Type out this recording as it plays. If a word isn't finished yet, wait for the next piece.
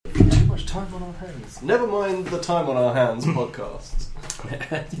Time on our hands. Never mind the Time on Our Hands podcasts.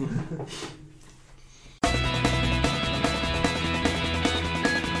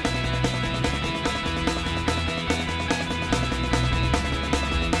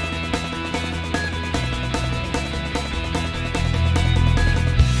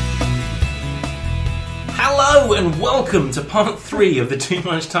 Hello and welcome to part 3 of the Too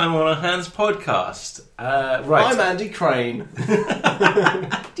Much Time on Our Hands podcast. Right, I'm Andy Crane.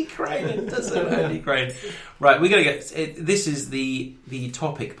 Andy Crane. It does sound Andy Crane. Right, we're going to get this is the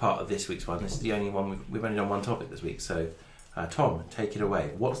topic part of this week's one. This is the only one we've only done one topic this week. So, Tom, take it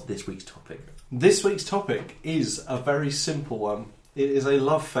away. What's this week's topic? This week's topic is a very simple one. It is a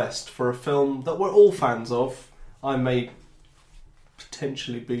love fest for a film that we're all fans of. I may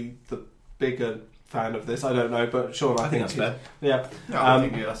potentially be the bigger fan of this. I don't know, but Sean, I think that's fair. Yeah, I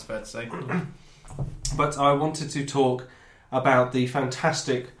think that's fair to say. But I wanted to talk about the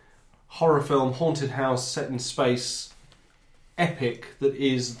fantastic horror film Haunted House set in space epic that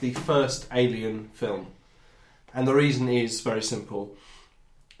is the first Alien film. And the reason is very simple.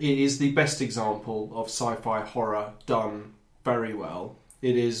 It is the best example of sci-fi horror done very well.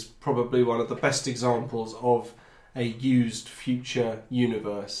 It is probably one of the best examples of a used future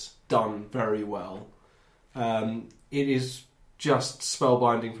universe done very well. It is just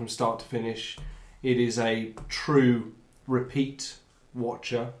spellbinding from start to finish. It is a true repeat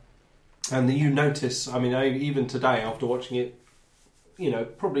watcher. And you notice, I mean, even today after watching it,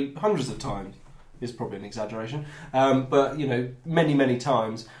 probably hundreds of times, is probably an exaggeration, but, many, many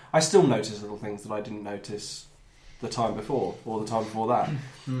times, I still notice little things that I didn't notice the time before, or the time before that.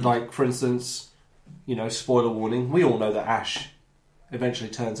 Like, for instance, spoiler warning, we all know that Ash eventually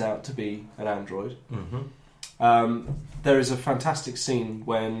turns out to be an android. Mm-hmm. There is a fantastic scene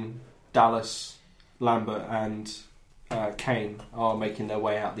when Dallas, Lambert and Kane are making their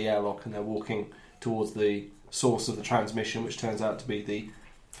way out the airlock and they're walking towards the source of the transmission, which turns out to be the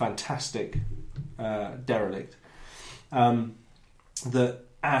fantastic derelict. That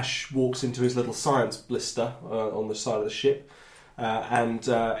Ash walks into his little science blister on the side of the ship and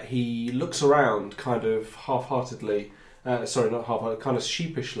he looks around kind of half-heartedly. Kind of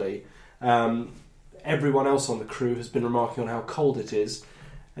sheepishly. Everyone else on the crew has been remarking on how cold it is,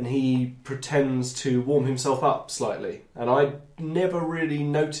 and he pretends to warm himself up slightly. And I never really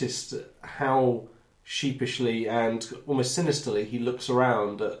noticed how sheepishly and almost sinisterly he looks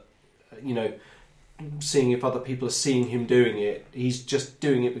around at, seeing if other people are seeing him doing it. He's just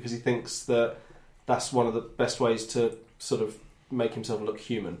doing it because he thinks that that's one of the best ways to sort of make himself look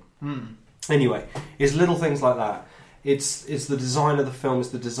human. Anyway, it's little things like that. It's the design of the film, it's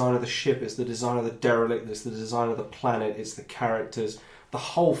the design of the ship, it's the design of the derelict, it's the design of the planet, it's the characters. The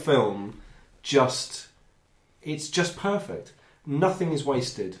whole film it's just perfect. Nothing is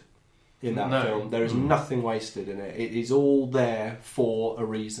wasted in that film. There is nothing wasted in it. It is all there for a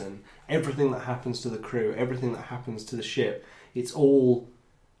reason. Everything that happens to the crew, everything that happens to the ship, it's all...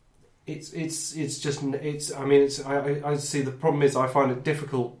 I see the problem is I find it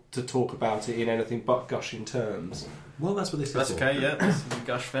difficult to talk about it in anything but gushing terms. Well, that's what this is. That's okay, yeah. This is a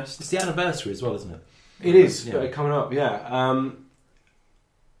gush fest. It's the anniversary as well, isn't it? It is coming up, yeah.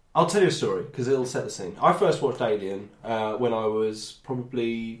 I'll tell you a story because it'll set the scene. I first watched Alien when I was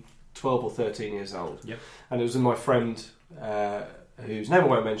probably 12 or 13 years old. Yep. And it was with my friend whose name I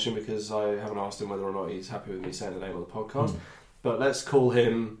won't mention because I haven't asked him whether or not he's happy with me saying the name of the podcast. But let's call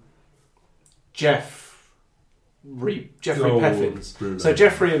him Jeffrey Peffins. Bruno. So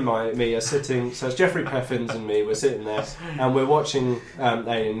Jeffrey and me are sitting. So it's Jeffrey Peffins and me. We're sitting there and we're watching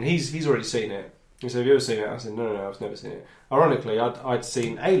Alien. He's already seen it. He said, "Have you ever seen it?" I said, "No, I've never seen it." Ironically, I'd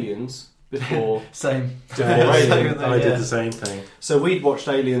seen Aliens before. Same. Alien. I did the same thing. So we'd watched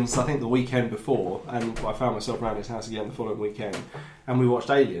Aliens, I think, the weekend before, and I found myself around his house again the following weekend, and we watched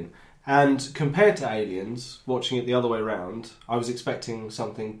Alien. And compared to Aliens, watching it the other way around, I was expecting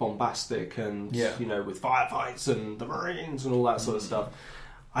something bombastic and, with firefights and the Marines and all that sort of stuff.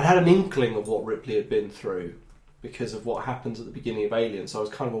 I'd had an inkling of what Ripley had been through because of what happens at the beginning of Alien. So I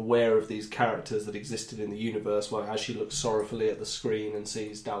was kind of aware of these characters that existed in the universe, where as she looks sorrowfully at the screen and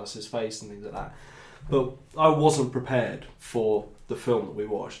sees Dallas's face and things like that. But I wasn't prepared for the film that we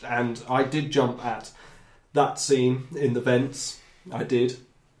watched. And I did jump at that scene in the vents. I did.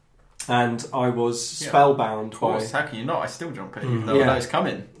 And I was spellbound by... How can you not? I still jump at it, even though I know it's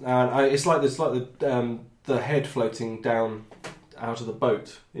coming. And it's like the head floating down out of the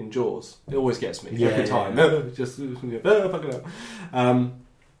boat in Jaws. It always gets me every time. Just fucking hell.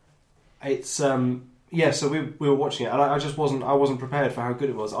 So we were watching it, and I wasn't prepared for how good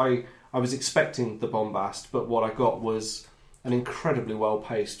it was. I was expecting the bombast, but what I got was an incredibly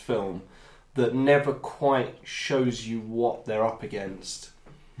well-paced film that never quite shows you what they're up against.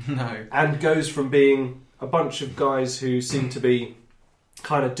 No. And goes from being a bunch of guys who seem to be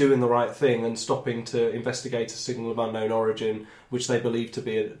kind of doing the right thing and stopping to investigate a signal of unknown origin, which they believe to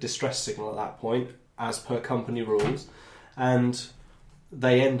be a distress signal at that point, as per company rules. And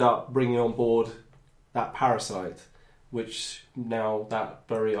they end up bringing on board that parasite, which now that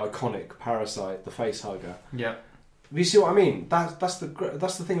very iconic parasite, the facehugger. Yeah. You see what I mean? That's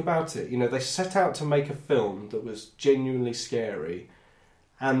the thing about it. You know, they set out to make a film that was genuinely scary,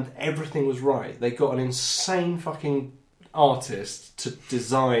 and everything was right. They got an insane fucking artist to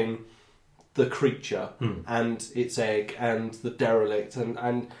design the creature and its egg and the derelict,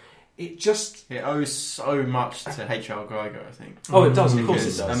 and it just... It owes so much to H.R. Geiger, I think. Oh, it does. Of course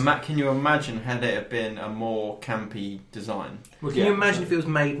it does. Can you imagine had it have been a more campy design? Well, can you imagine if it was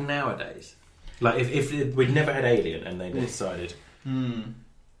made nowadays? Like, if we'd never had Alien and they decided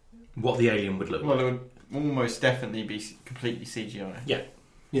what the alien would look like. Well, it would almost definitely be completely CGI.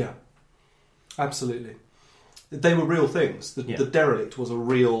 Yeah, absolutely. They were real things. The derelict was a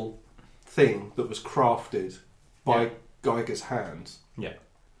real thing that was crafted by Geiger's hands. Yeah.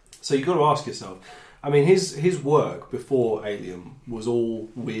 So you've got to ask yourself, I mean, his work before Alien was all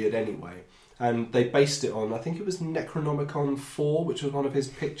weird anyway. And they based it on, I think it was Necronomicon 4, which was one of his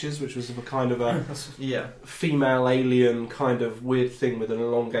pictures, which was of a kind of a female alien kind of weird thing with an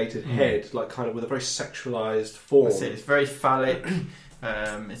elongated head, like kind of with a very sexualised form. That's it. It's very phallic.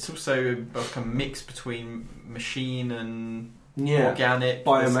 It's also like a mix between machine and organic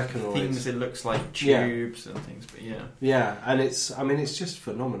biomechanoids. Things. It looks like tubes and things, but and it's just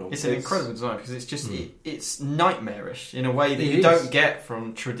phenomenal. It's an incredible design because it's just it's nightmarish in a way that you don't get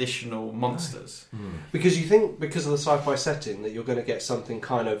from traditional monsters. Because you think because of the sci-fi setting that you're going to get something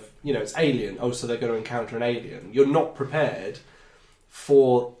kind of, you know, it's alien. Oh, so they're going to encounter an alien. You're not prepared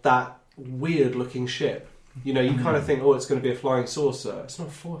for that weird-looking ship. You know, you kind of think, oh, it's going to be a flying saucer. It's not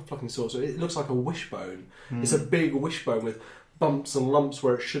a fucking saucer. It looks like a wishbone. It's a big wishbone with bumps and lumps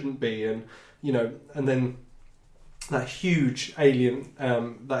where it shouldn't be, and you know, and then that huge alien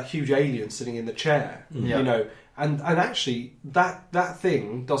sitting in the chair. You know, and actually that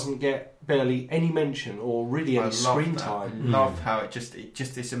thing doesn't get barely any mention or really any screen time. I love how it just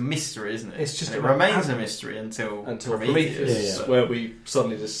it's a mystery, isn't it? It's just it remains a mystery until Prometheus, where we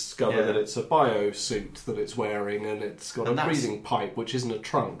suddenly discover that it's a biosuit that it's wearing, and it's got a breathing pipe which isn't a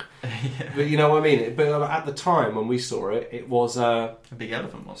trunk. But you know what I mean? But at the time when we saw it, it was a big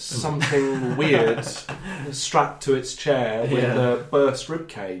elephant monster, something weird strapped to its chair with a burst rib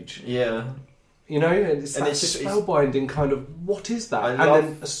cage. You know, and it's spellbinding kind of, what is that?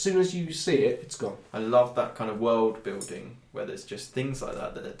 Then as soon as you see it, it's gone. I love that kind of world building where there's just things like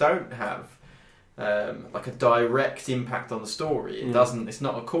that don't have like a direct impact on the story. It doesn't. It's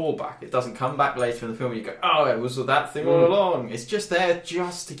not a callback. It doesn't come back later in the film and you go, oh, it was that thing all along. It's just there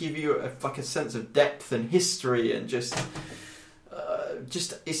just to give you a sense of depth and history and it's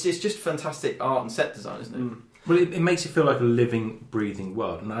just fantastic art and set design, isn't it? Well, it makes you feel like a living, breathing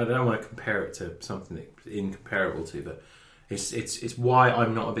world, and I don't want to compare it to something that's incomparable to, but it's why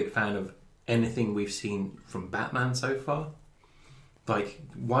I'm not a big fan of anything we've seen from Batman so far. Like,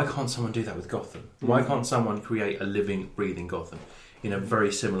 why can't someone do that with Gotham? Why can't someone create a living, breathing Gotham in a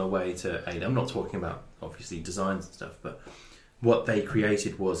very similar way to Alien? I'm not talking about, obviously, designs and stuff, but what they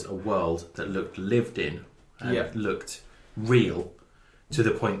created was a world that looked lived in and looked real to the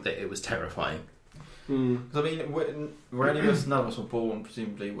point that it was terrifying. I mean, none of us were born,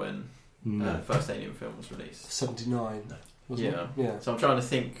 presumably, when the first Alien film was released. 79. Yeah. So I'm trying to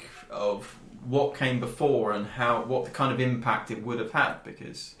think of what came before and what the kind of impact it would have had,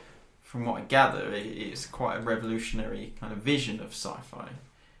 because from what I gather, it's quite a revolutionary kind of vision of sci-fi.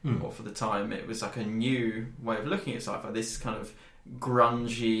 Or for the time, it was like a new way of looking at sci-fi. This kind of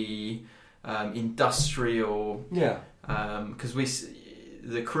grungy, industrial. Because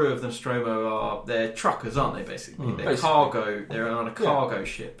the crew of Nostromo they're truckers, aren't they? Basically, they're cargo. They're on a cargo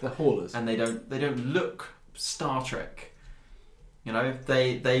ship. They're haulers, and they don't look Star Trek. You know,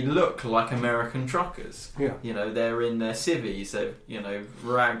 they look like American truckers. You know, they're in their civvies. They're, you know,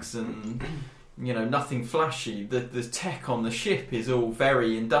 rags and nothing flashy. The tech on the ship is all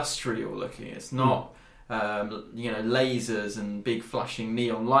very industrial looking. It's not. Lasers and big flashing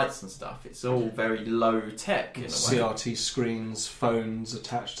neon lights and stuff. It's all very low tech in a way. CRT screens, phones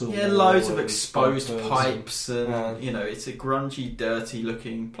attached to the wall. Loads of exposed pipes and it's a grungy, dirty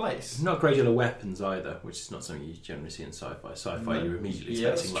looking place. Not great deal of weapons either, which is not something you generally see in sci-fi. You're immediately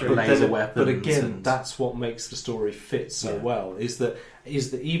expecting like laser weapons. But again, that's what makes the story fit so well, is that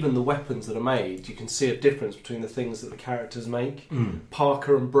is that even the weapons that are made, you can see a difference between the things that the characters make.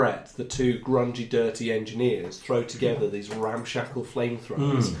 Parker and Brett, the two grungy, dirty engineers, throw together these ramshackle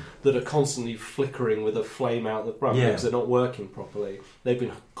flamethrowers that are constantly flickering with a flame out the front because they're not working properly. They've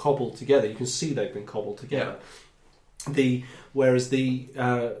been cobbled together. You can see they've been cobbled together. Whereas the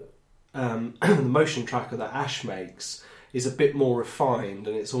motion tracker that Ash makes is a bit more refined,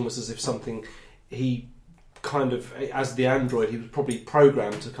 and it's almost as if something he kind of, as the android, he was probably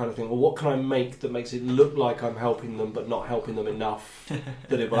programmed to kind of think, well, what can I make that makes it look like I'm helping them but not helping them enough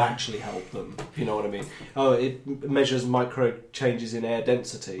that it will actually help them, if you know what I mean. Oh, it measures micro changes in air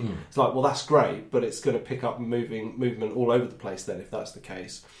density. It's like, well, that's great, but it's going to pick up movement all over the place then, if that's the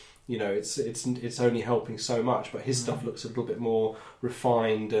case. You know, it's only helping so much, but his stuff looks a little bit more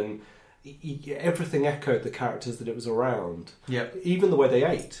refined, and everything echoed the characters that it was around. Yeah, even the way they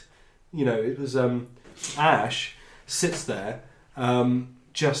ate. You know, it was Ash sits there,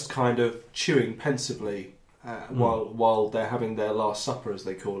 just kind of chewing pensively while they're having their last supper, as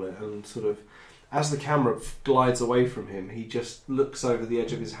they call it, and sort of as the camera glides away from him, he just looks over the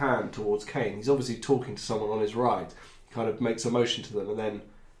edge of his hand towards Kane. He's obviously talking to someone on his right. He kind of makes a motion to them, and then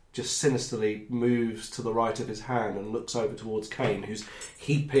just sinisterly moves to the right of his hand and looks over towards Kane, who's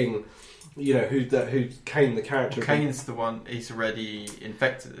heaping. You know, who Kane, the character. Well, Kane's the one, he's already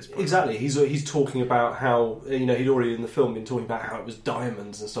infected at this point. Exactly. He's talking about how, you know, he'd already in the film been talking about how it was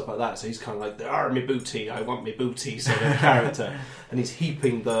diamonds and stuff like that. So he's kind of like, me booty, I want me booty sort of character. And he's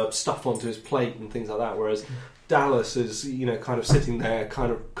heaping the stuff onto his plate and things like that. Whereas Dallas is, you know, kind of sitting there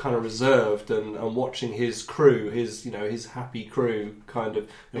kind of reserved and watching his crew, his happy crew kind of,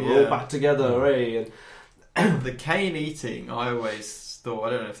 we're all back together, eh? And the Kane eating, I always thought,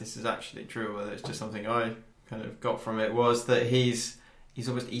 I don't know if this is actually true or whether it's just something I kind of got from it, was that he's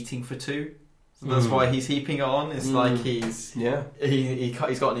almost eating for two. So that's why he's heaping it on. It's like he's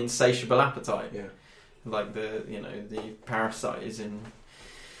got an insatiable appetite. Yeah, like the parasite is in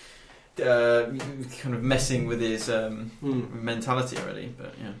kind of messing with his mentality already.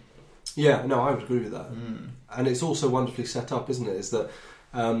 But yeah, no, I would agree with that. And it's also wonderfully set up, isn't it? Is that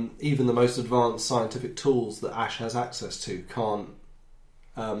even the most advanced scientific tools that Ash has access to can't.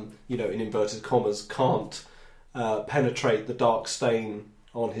 In inverted commas, can't penetrate the dark stain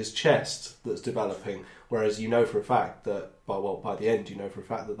on his chest that's developing. Whereas you know for a fact that, by the end, you know for a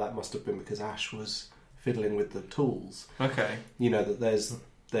fact that must have been because Ash was fiddling with the tools. Okay. You know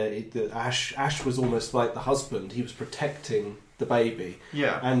that Ash was almost like the husband. He was protecting the baby.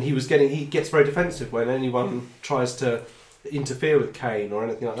 Yeah. And he gets very defensive when anyone tries to interfere with Kane or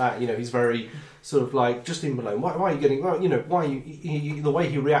anything like that. You know, he's very sort of like, just leave him alone. Why are you getting? Well, you know, why are you? The way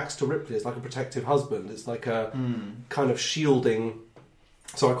he reacts to Ripley is like a protective husband. It's like a kind of shielding.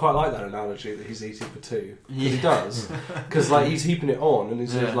 So I quite like that analogy that he's eating for two. He does, because like he's heaping it on, and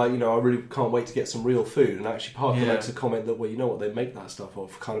he's like, you know, I really can't wait to get some real food. And actually, Parker makes a comment that, well, you know what they make that stuff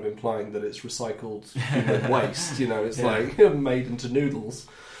of, kind of implying that it's recycled human waste. You know, it's like made into noodles.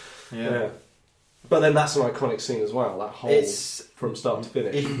 Yeah. But then that's an iconic scene as well, that whole from start to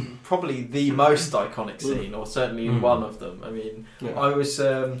finish. Probably the most iconic scene, or certainly one of them. I mean, I was,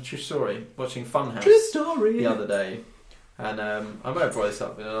 true story, watching Funhouse the other day, and I might have brought this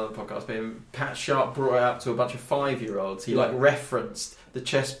up in another podcast, but Pat Sharp brought it up to a bunch of 5-year-olds. He referenced the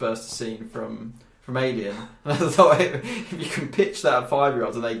chestburster scene from Alien. And I thought, if you can pitch that at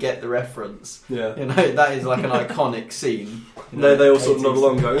 5-year-olds and they get the reference, you know, that is like an iconic scene. You know, they all sort of nod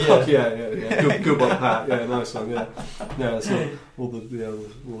along, going, yeah. Good one, Pat. Yeah, nice one. Yeah, that's all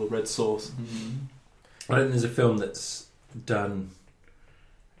the red sauce. I don't think there's a film that's done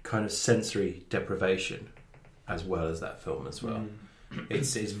kind of sensory deprivation as well as that film as well.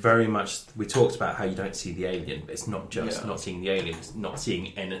 It's very much, we talked about how you don't see the alien, but it's not just not seeing the alien, it's not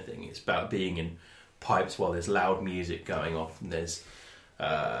seeing anything. It's about being in pipes while there's loud music going off, and there's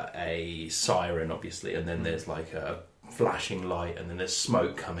a siren obviously, and then there's like a flashing light, and then there's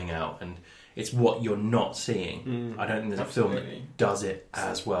smoke coming out, and it's what you're not seeing. I don't think there's a film that does it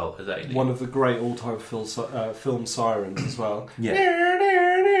as well as Alien. One of the great all-time film sirens as well.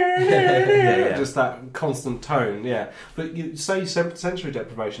 Just that constant tone, But you say sensory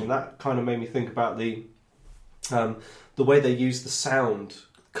deprivation, that kind of made me think about the way they use the sound,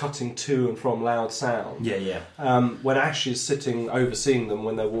 cutting to and from loud sound. When Ash is sitting overseeing them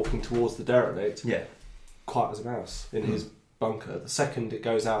when they're walking towards the derelict, quiet as a mouse in his bunker. The second it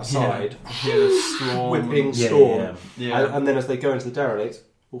goes outside, whipping storm. And then as they go into the derelict,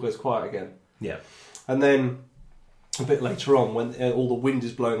 all goes quiet again. And then a bit later on, when all the wind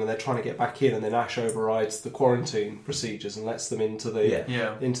is blowing and they're trying to get back in, and then Ash overrides the quarantine procedures and lets them into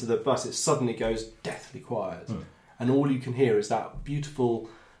the bus, it suddenly goes deathly quiet. and all you can hear is that beautiful.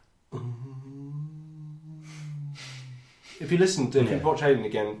 If you watch Alien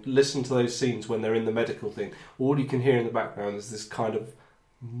again, listen to those scenes when they're in the medical thing. All you can hear in the background is this kind of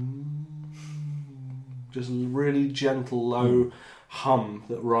just really gentle, low hum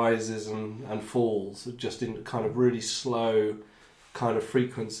that rises and falls, just in kind of really slow kind of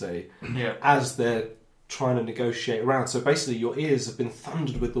frequency as they're trying to negotiate around. So basically your ears have been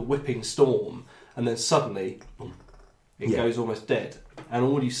thundered with the whipping storm, and then suddenly it goes almost dead, and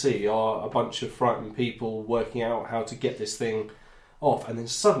all you see are a bunch of frightened people working out how to get this thing off, and then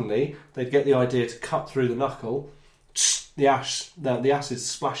suddenly they'd get the idea to cut through the knuckle, the acid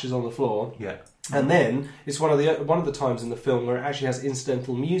splashes on the floor, and then it's one of the times in the film where it actually has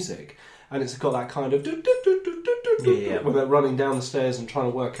incidental music, and it's got that kind of when they're running down the stairs and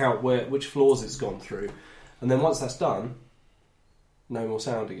trying to work out which floors it's gone through, and then once that's done, no more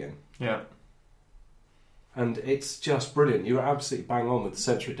sound again. Yeah. And it's just brilliant. You're absolutely bang on with the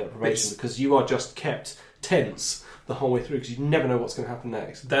sensory deprivation because you are just kept tense the whole way through because you never know what's going to happen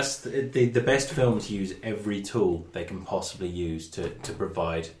next. That's the best films use every tool they can possibly use to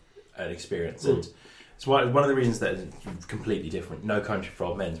provide an experience. And it's one of the reasons that it's completely different. No Country for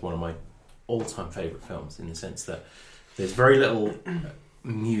Old Men is one of my all-time favourite films in the sense that there's very little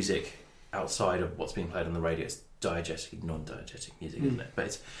music outside of what's being played on the radio. It's diegetic, non-diegetic music, isn't it?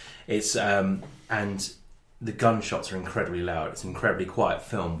 But it's and the gunshots are incredibly loud. It's an incredibly quiet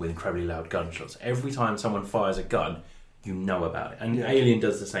film with incredibly loud gunshots. Every time someone fires a gun, you know about it. And Alien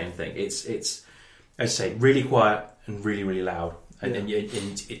does the same thing. It's as I say, really quiet and really, really loud. And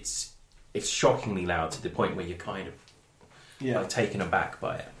it's shockingly loud to the point where you're kind of like taken aback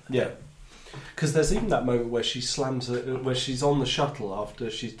by it. Yeah. Because there's even that moment where she slams it, where she's on the shuttle after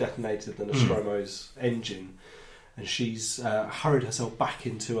she's detonated the Nostromo's engine, and she's hurried herself back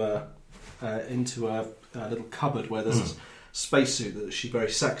into a little cupboard where there's a spacesuit that she very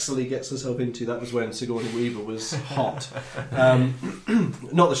sexily gets herself into. That was when Sigourney Weaver was hot.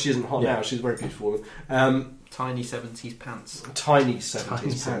 Not that she isn't hot now; she's a very beautiful woman. Tiny 70s pants. Tiny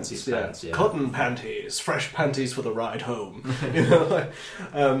 70s pants. Yeah. Cotton panties, fresh panties for the ride home.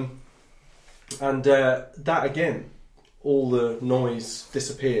 And that again, all the noise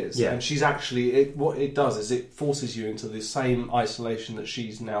disappears, and she's actually what it does is it forces you into the same isolation that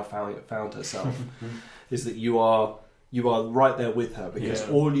she's now found herself. Is that you are right there with her because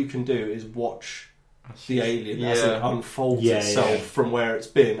all you can do is watch the alien as it unfolds itself from where it's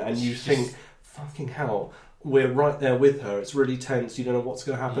been, and you think, fucking hell. We're right there with her. It's really tense. You don't know what's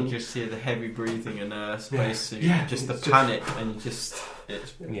going to happen. You just hear the heavy breathing in her spacesuit, just the panic, and it's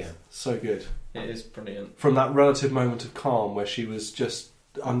so good. It is brilliant. From that relative moment of calm where she was just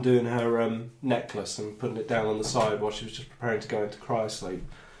undoing her necklace and putting it down on the side while she was just preparing to go into cryosleep.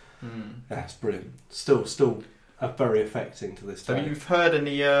 Yeah, it's brilliant. Still, very affecting to this day. Have you heard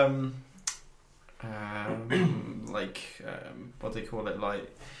any what do they call it,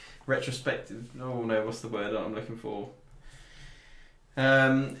 like retrospective? Oh no, what's the word that I'm looking for?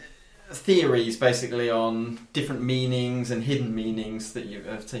 Theories, basically, on different meanings and hidden meanings that you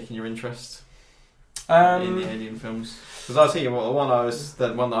have taken your interest in the Alien films. Because I'll tell you what, the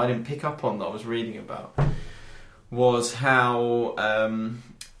one that I didn't pick up on that I was reading about was how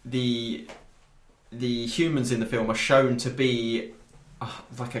the humans in the film are shown to be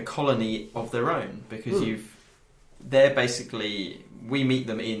like a colony of their own, because they're basically, we meet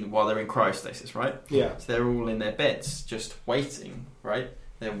them while they're in cryostasis, right? Yeah. So they're all in their beds, just waiting, right?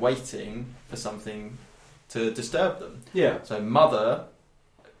 They're waiting for something to disturb them. Yeah. So Mother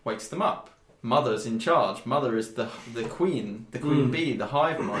wakes them up. Mother's in charge. Mother is the queen bee, the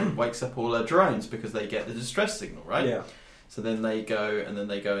hive mind, wakes up all her drones because they get the distress signal, right? Yeah. So then they go and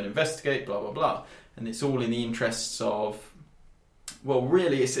investigate, blah, blah, blah. And it's all in the interests of, well,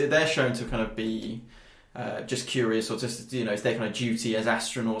 really, they're shown to kind of be just curious, or just, it's their kind of duty as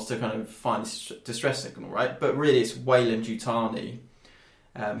astronauts to kind of find this distress signal, right? But really it's Weyland-Yutani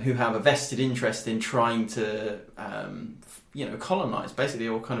who have a vested interest in trying to, colonise, basically,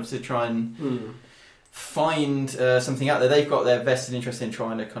 or kind of to try and find something out there. They've got their vested interest in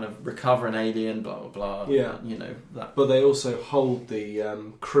trying to kind of recover an alien, blah, blah, blah. Yeah. That. But they also hold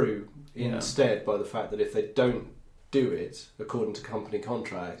the crew instead by the fact that if they don't do it according to company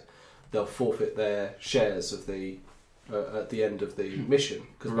contract, they'll forfeit their shares of the at the end of the mission,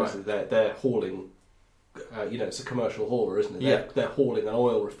 because basically they're hauling. It's a commercial hauler, isn't it? They're hauling an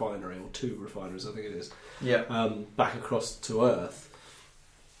oil refinery, or 2 refineries, I think it is. Yeah. Back across to Earth,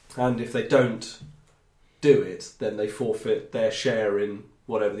 and if they don't do it, then they forfeit their share in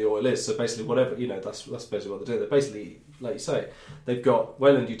whatever the oil is. So basically, whatever that's basically what they're doing. They're basically, like you say, they've got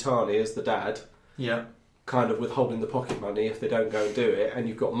Weyland-Yutani as the dad. Yeah. kind of withholding the pocket money if they don't go and do it, and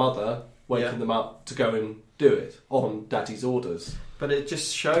you've got Mother waking them up to go and do it on Daddy's orders. But it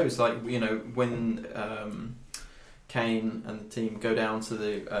just shows, like, you know, when Kane and the team go down to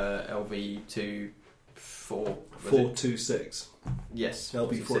the LV-426. Yes,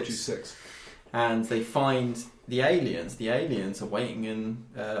 LV-426. And they find the aliens. The aliens are waiting in...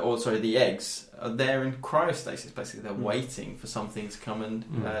 the eggs are there in cryostasis, basically. They're waiting for something to come and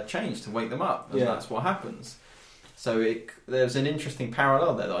change, to wake them up. And that's what happens. So there's an interesting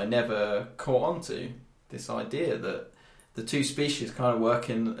parallel there that I never caught onto. This idea that the two species kind of work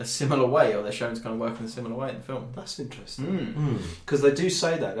in a similar way, or they're shown to kind of work in a similar way in the film. That's interesting. Because they do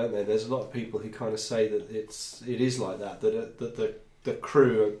say that, don't they? There's a lot of people who kind of say that it is like that, that the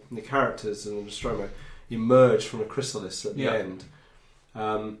crew, and the characters and the Nostromo emerge from a chrysalis at the end.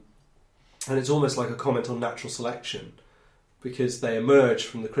 And it's almost like a comment on natural selection, because they emerge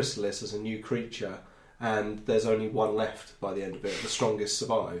from the chrysalis as a new creature, and there's only one left by the end of it. The strongest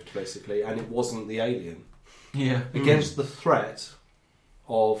survived, basically, and it wasn't the alien. Yeah. Against the threat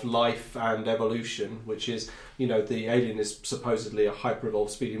of life and evolution, which is, you know, the alien is supposedly a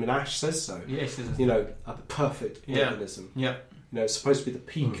hyper-evolved species. I mean, Ash says so. Yes, you know, a perfect organism. Yeah. You know, it's supposed to be the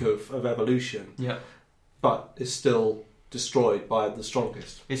peak of evolution. Yeah. But is still destroyed by the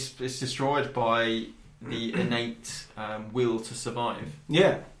strongest. It's destroyed by the innate will to survive.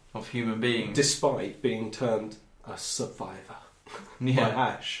 Yeah. Of human beings. Despite being termed a survivor by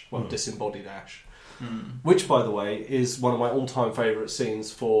Ash. Well, disembodied Ash. Which, by the way, is one of my all-time favourite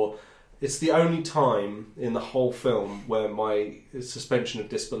scenes for... It's the only time in the whole film where my suspension of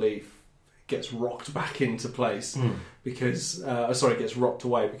disbelief gets rocked back into place because... gets rocked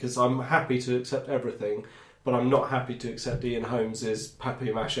away, because I'm happy to accept everything, but I'm not happy to accept Ian Holmes's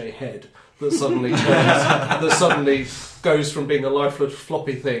papier-mâché head that suddenly that suddenly goes from being a lifeless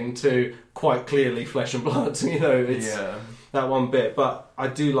floppy thing to quite clearly flesh and blood. You know, it's... that one bit, but I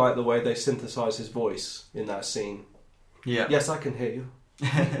do like the way they synthesise his voice in that scene. Yeah. Yes, I can hear you.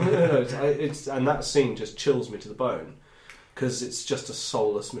 And that scene just chills me to the bone, because it's just a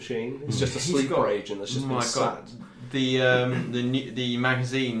soulless machine. It's just a sleeper agent that's just been sat. The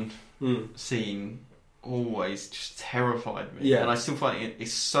magazine scene always just terrified me. Yeah. And I still find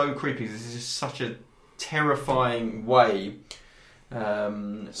it's so creepy, because it's just such a terrifying way.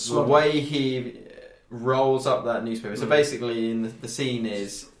 The way he rolls up that newspaper. So basically, in the scene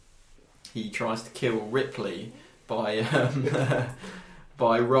is he tries to kill Ripley by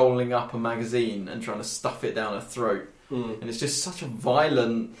by rolling up a magazine and trying to stuff it down her throat. And it's just such a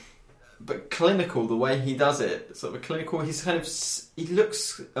violent but clinical the way he does it. Sort of clinical. He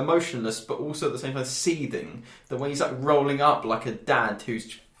looks emotionless, but also at the same time seething. The way he's like rolling up like a dad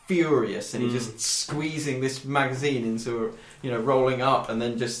who's furious, and he's just squeezing this magazine into rolling up and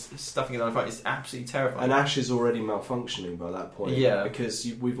then just stuffing it down the front. It's absolutely terrifying. And Ash is already malfunctioning by that point. Yeah. Because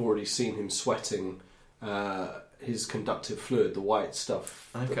we've already seen him sweating his conductive fluid, the white stuff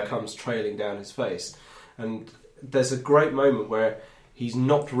that comes trailing down his face. And there's a great moment where he's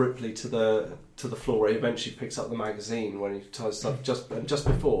knocked Ripley to the floor, where he eventually picks up the magazine when he ties stuff. Just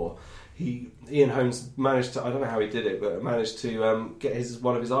before, Ian Holmes managed to, I don't know how he did it, but managed to get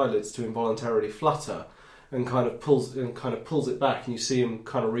one of his eyelids to involuntarily flutter, and kind of pulls it back, and you see him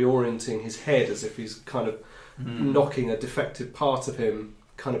kind of reorienting his head as if he's kind of knocking a defective part of him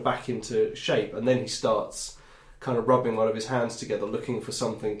kind of back into shape, and then he starts kind of rubbing one of his hands together, looking for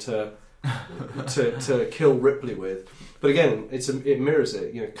something to kill Ripley with. But again, it mirrors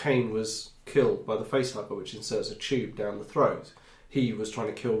it. You know, Kane was killed by the facehugger, which inserts a tube down the throat. He was trying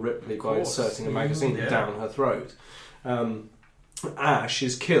to kill Ripley by inserting a magazine down her throat. Ash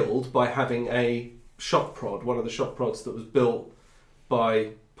is killed by having a shock prod, one of the shock prods that was built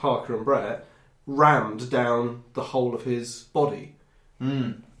by Parker and Brett, rammed down the whole of his body.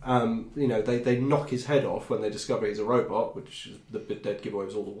 They knock his head off when they discover he's a robot, which is the bit dead giveaway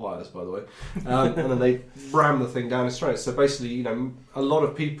was all the wires, by the way. And then they ram the thing down his throat. So basically, a lot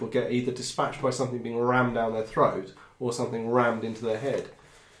of people get either dispatched by something being rammed down their throat or something rammed into their head.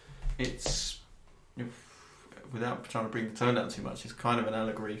 It's, without trying to bring the tone down too much, it's kind of an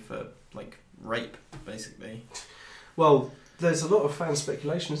allegory for, like, rape, basically. Well, there's a lot of fan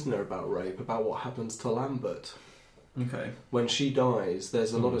speculation, isn't there, about rape, about what happens to Lambert. Okay. When she dies,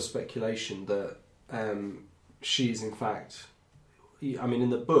 there's a lot of speculation that she's in fact... I mean, in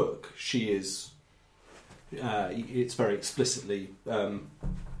the book, she is... it's very explicitly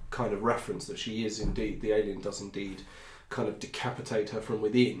kind of referenced that she is indeed... The alien does indeed kind of decapitate her from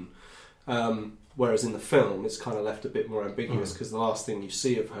within. Whereas in the film, it's kind of left a bit more ambiguous, because the last thing you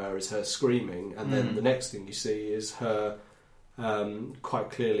see of her is her screaming, and then the next thing you see is her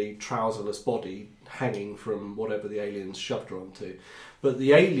quite clearly trouserless body hanging from whatever the aliens shoved her onto. But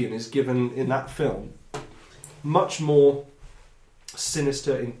the alien is given in that film much more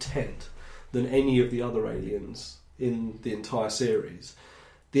sinister intent than any of the other aliens in the entire series.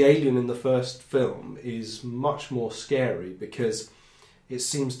 The alien in the first film is much more scary because it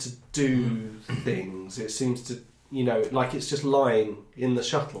seems to do things. It seems to, like it's just lying in the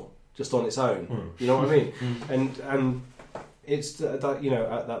shuttle, just on its own. You know what I mean? And it's that,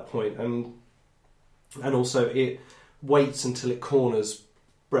 at that point, and also it waits until it corners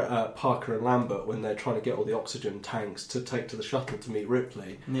Parker and Lambert when they're trying to get all the oxygen tanks to take to the shuttle to meet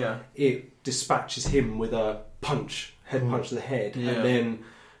Ripley. Yeah. It dispatches him with a head punch to the head, and then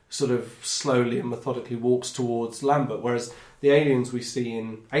sort of slowly and methodically walks towards Lambert. Whereas the aliens we see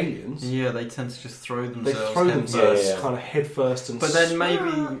in Aliens, they tend to just throw themselves. Kind of head first, and but then maybe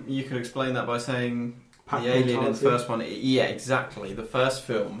you could explain that by saying the alien in the first one. Yeah, exactly. The first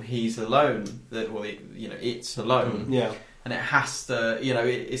film, he's alone. It's alone. Yeah. And it has to,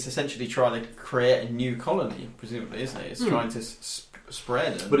 it's essentially trying to create a new colony, presumably, isn't it? It's trying to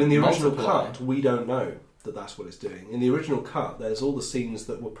spread. But in the original cut, we don't know that that's what it's doing. In the original cut, there's all the scenes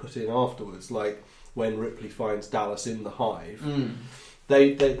that were put in afterwards, like when Ripley finds Dallas in the hive.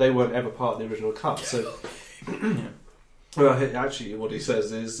 They weren't ever part of the original cut. So, well, actually, what he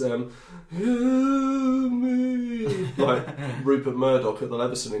says is, "Help me," like Rupert Murdoch at the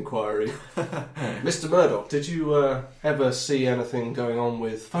Leveson inquiry. Mr. Murdoch, did you ever see anything going on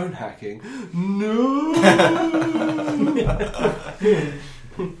with phone hacking? No.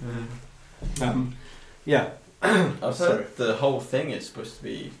 Yeah. I've heard the whole thing is supposed to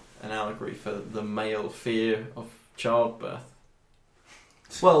be an allegory for the male fear of childbirth.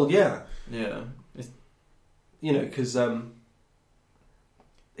 Well, yeah. Yeah. Because in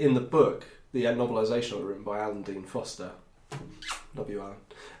the book, the novelisation was written by Alan Dean Foster. Love you,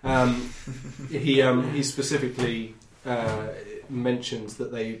 Alan. He specifically mentions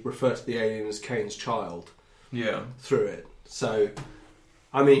that they refer to the alien as Cain's child. Yeah. Through it. So,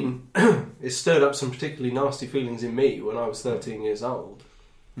 I mean, it stirred up some particularly nasty feelings in me when I was 13 years old.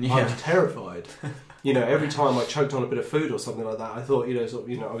 Yeah. I was terrified. Every time I choked on a bit of food or something like that, I thought, I was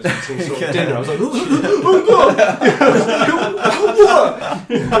eating sort of dinner. I was like, oh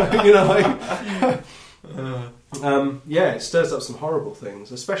God! It stirs up some horrible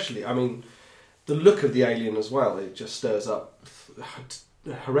things. Especially, I mean, the look of the alien as well. It just stirs up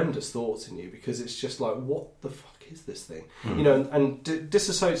horrendous thoughts in you because it's just like, what the fuck is this thing? And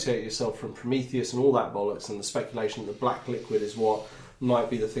disassociate yourself from Prometheus and all that bollocks and the speculation that the black liquid is what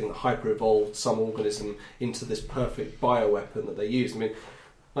might be the thing that hyper-evolved some organism into this perfect bioweapon that they used. I mean,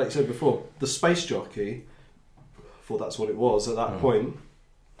 like you said before, the space jockey, for that's what it was at that point,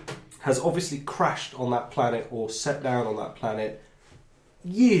 has obviously crashed on that planet or set down on that planet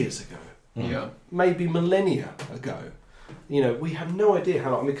years ago. Yeah. Maybe millennia ago. We have no idea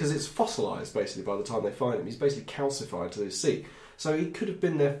how long, because it's fossilised basically by the time they find him. He's basically calcified to the sea. So he could have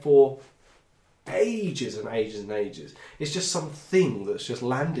been there for ages and ages and ages. It's just something that's just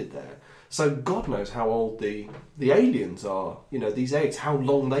landed there. So God knows how old the aliens are. These eggs, how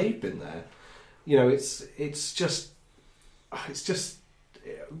long they've been there. It's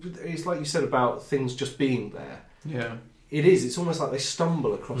like you said about things just being there. Yeah. It is. It's almost like they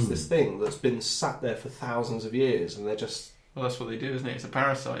stumble across this thing that's been sat there for thousands of years, and they're just. Well, that's what they do, isn't it? It's a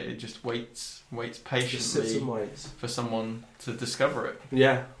parasite. It just waits patiently just sits and waits for someone to discover it.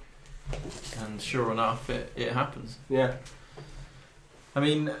 Yeah. And sure enough, it happens. Yeah. I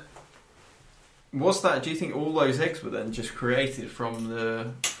mean, do you think all those eggs were then just created from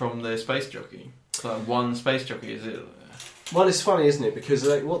the space jockey? Like one space jockey, is it? Well, it's funny, isn't it? Because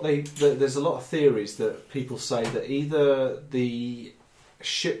there's a lot of theories that people say that either the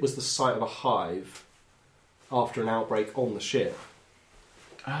ship was the site of a hive after an outbreak on the ship.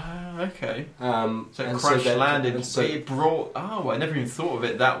 Okay. So it crash landed. It brought. I never even thought of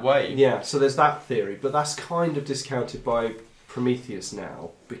it that way. Yeah. So there's that theory, but that's kind of discounted by Prometheus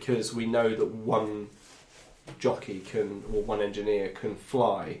now because we know that one jockey one engineer can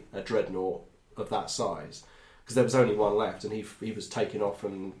fly a dreadnought of that size because there was only one left and he was taking off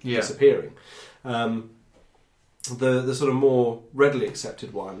and disappearing. The sort of more readily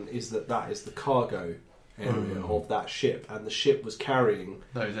accepted one is that is the cargo area of that ship, and the ship was carrying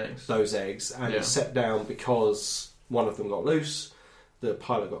those eggs and it set down because one of them got loose, the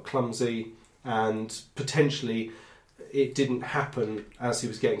pilot got clumsy, and potentially it didn't happen as he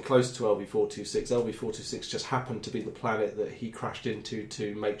was getting close to LV-426. LV-426 just happened to be the planet that he crashed into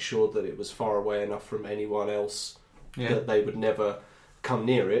to make sure that it was far away enough from anyone else that they would never come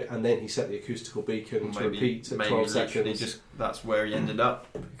near it, and then he set the acoustical beacon to repeat at 12 seconds. Just that's where he ended up.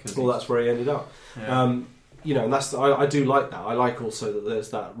 That's where he ended up. Yeah. And that's I do like that. I like also that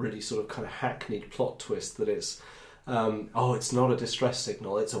there's that really sort of kind of hackneyed plot twist that it's it's not a distress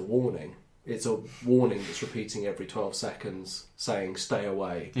signal, it's a warning. It's a warning that's repeating every 12 seconds, saying "Stay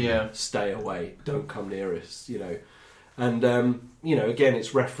away, stay away, don't come near us." And again,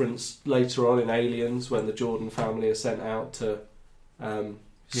 it's referenced later on in Aliens when the Jordan family are sent out to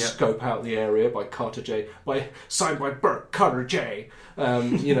scope out the area by signed by Burke Carter J.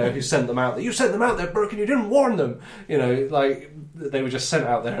 Who sent them out there. You sent them out there, Burke, and you didn't warn them. They were just sent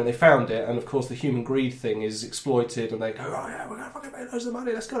out there and they found it. And of course, the human greed thing is exploited, and they go, "Oh yeah, we're gonna fucking make loads of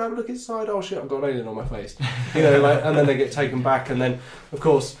money. Let's go and have a look inside. Oh shit, I've got an alien on my face." And then they get taken back, and then of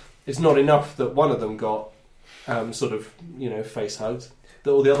course, it's not enough that one of them got face hugged.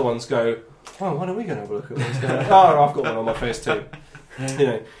 That all the other ones go, "Oh, when are we going to have a look at this?" Oh, I've got one on my face too.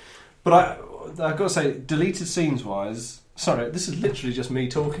 But I've got to say, deleted scenes wise. Sorry, this is literally just me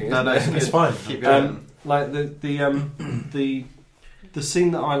talking. No, it's fine. Keep going. Like the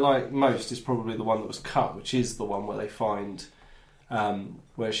scene that I like most is probably the one that was cut, which is the one where they find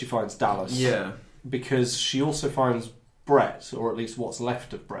where she finds Dallas. Yeah, because she also finds Brett, or at least what's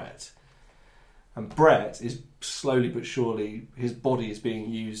left of Brett. And Brett is slowly but surely, his body is being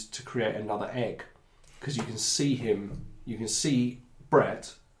used to create another egg. Because you can see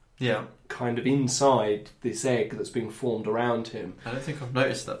Brett kind of inside this egg that's being formed around him. I don't think I've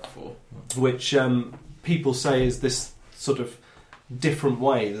noticed that before. Which people say is this sort of different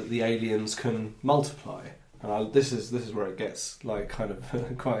way that the aliens can multiply. And this is where it gets like kind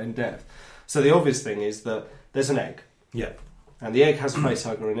of quite in depth. So the obvious thing is that there's an egg. Yeah. And the egg has a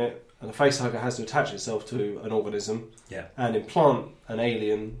facehugger in it. And the facehugger has to attach itself to an organism and implant an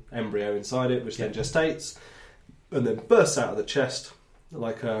alien embryo inside it, which then gestates and then bursts out of the chest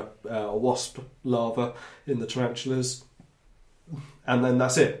like a wasp larva in the tarantulas. And then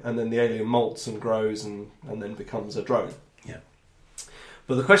that's it. And then the alien molts and grows and then becomes a drone. Yeah.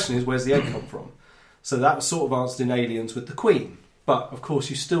 But the question is, where's the egg come from? So that was sort of answered in Aliens with the Queen. But, of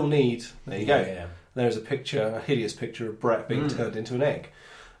course, you still need... There you go. Yeah. There's a hideous picture of Brett being turned into an egg.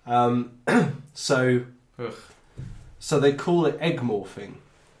 So they call it egg morphing.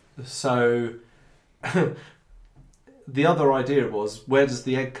 So the other idea was, where does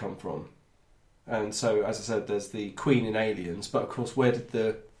the egg come from? And so, as I said, there's the Queen in Aliens, but of course, where did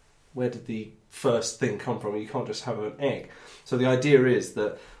the first thing come from? You can't just have an egg. So the idea is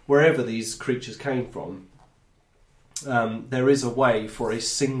that wherever these creatures came from, there is a way for a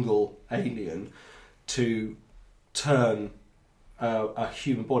single alien to turn a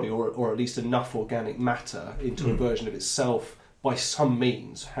human body, or at least enough organic matter, into a version of itself by some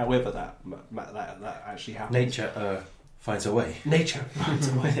means, however that actually happens. Nature finds a way. Nature finds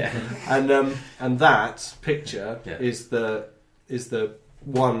a way. And that picture is the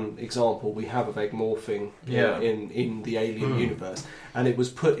one example we have of egg morphing in the Alien universe, and it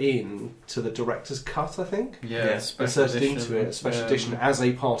was put in to the director's cut, I think. Inserted into it, a special edition as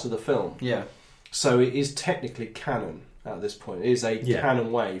a part of the film. Yeah. So it is technically canon at this point. It is a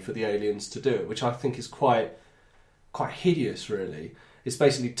canon way for the aliens to do it, which I think is quite hideous, really. It's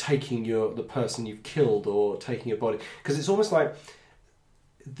basically taking the person you've killed, or taking your body, because it's almost like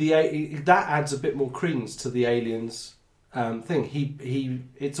that adds a bit more credence to the aliens thing.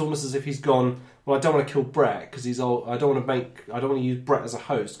 It's almost as if he's gone, well, I don't want to kill Brett because he's old. I don't want to use Brett as a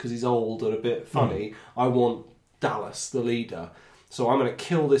host because he's old and a bit funny. I want Dallas, the leader. So I'm going to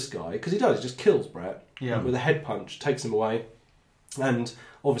kill this guy, because he does. He just kills Brett with a head punch, takes him away, and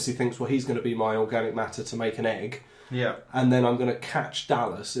obviously thinks, well, he's going to be my organic matter to make an egg. Yeah. And then I'm going to catch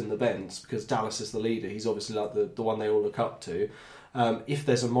Dallas in the bends, because Dallas is the leader. He's obviously like the one they all look up to. If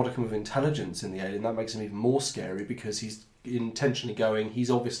there's a modicum of intelligence in the alien, that makes him even more scary, because he's intentionally going, he's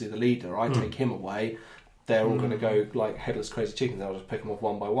obviously the leader. I take him away. They're all going to go like headless crazy chickens. I'll just pick them off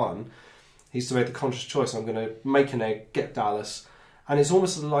one by one. He's to make the conscious choice. I'm going to make an egg, get Dallas. And it's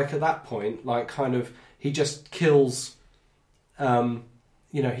almost like at that point, like kind of, he just kills,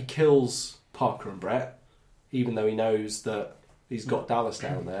 he kills Parker and Brett, even though he knows that he's got Dallas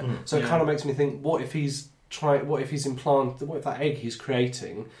down there. So it kind of makes me think, what if that egg he's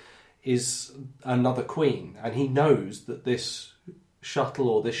creating is another Queen, and he knows that this shuttle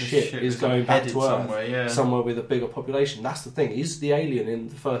or this ship is going back to Earth, somewhere with a bigger population. That's the thing. Is the alien in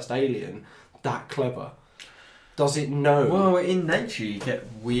the first Alien that clever? Does it know? Well, in nature you get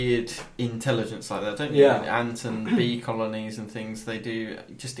weird intelligence like that, don't you? Yeah. Ant and bee colonies and things, they do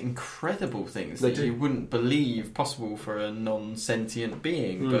just incredible things that you wouldn't believe possible for a non-sentient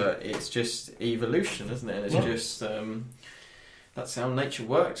being, but it's just evolution, isn't it? And it's just... that's how nature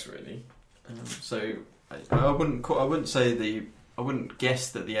works, really. So I wouldn't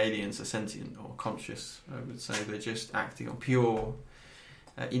guess that the aliens are sentient or conscious. I would say they're just acting on pure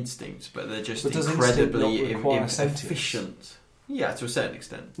instincts, but they're just incredibly efficient. Yeah, to a certain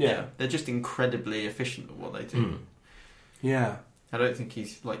extent. Yeah, they're just incredibly efficient at what they do. Yeah. I don't think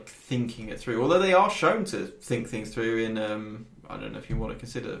he's like thinking it through. Although they are shown to think things through in, I don't know if you want to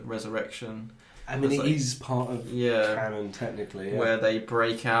consider Resurrection. I mean, it is part of canon, technically. Yeah. Where they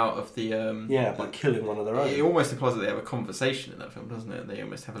break out of the... by killing one of their own. It almost implies that they have a conversation in that film, doesn't it? They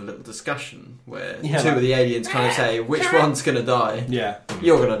almost have a little discussion where two of the aliens kind of say, which one's going to die? Yeah.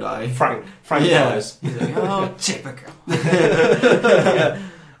 You're going to die. Frank dies. He's like, oh, typical.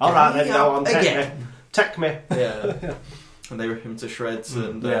 All right, then, go on, take me. Yeah. And they rip him to shreds,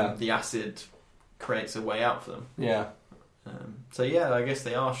 and the acid creates a way out for them. Yeah. So I guess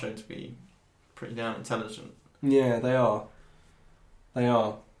they are shown to be pretty damn intelligent. Yeah, they are. They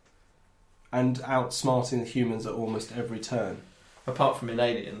are. And outsmarting the humans at almost every turn. Apart from in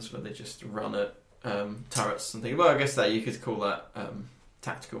Aliens, where they just run at turrets and things. Well, I guess that you could call that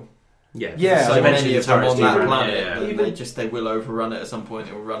tactical. Yeah. So many of them on that do planet, they will overrun it at some point.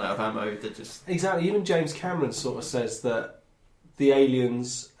 It will run out of ammo. They just exactly. Even James Cameron sort of says that the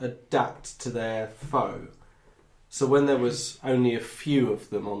aliens adapt to their foe. So when there was only a few of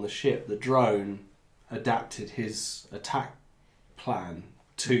them on the ship, the drone adapted his attack plan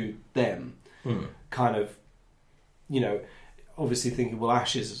to them. Kind of, obviously thinking, well,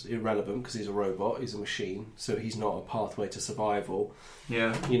 Ash is irrelevant because he's a robot, he's a machine, so he's not a pathway to survival.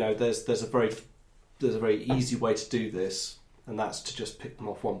 Yeah. There's a very easy way to do this, and that's to just pick them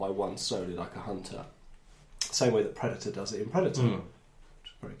off one by one slowly like a hunter. Same way that Predator does it in Predator. Which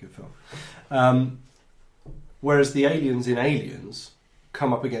is a very good film. Whereas the aliens in Aliens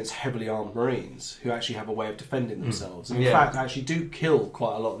come up against heavily armed Marines who actually have a way of defending themselves. And in fact, actually do kill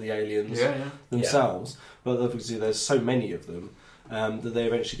quite a lot of the aliens themselves. But obviously there's so many of them that they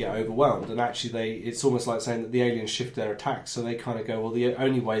eventually get overwhelmed. And actually it's almost like saying that the aliens shift their attacks. So they kind of go, well, the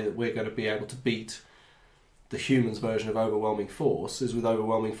only way that we're going to be able to beat the humans' version of overwhelming force is with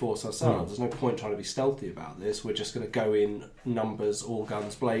overwhelming force ourselves. There's no point trying to be stealthy about this. We're just going to go in numbers, all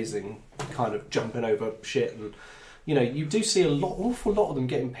guns blazing, kind of jumping over shit, and you do see awful lot of them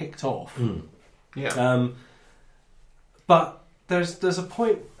getting picked off. Yeah. But there's a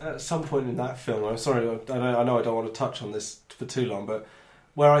point at some point in that film. I'm sorry, I know I don't want to touch on this for too long, but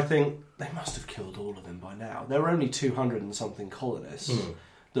where I think they must have killed all of them by now. There were only 200 and something colonists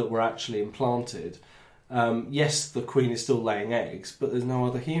that were actually implanted. Yes, the Queen is still laying eggs, but there's no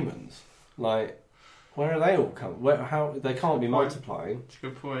other humans. Like, where are they all come? How they can't be multiplying? That's a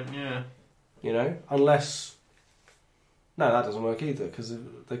good point. Yeah. Unless no, that doesn't work either because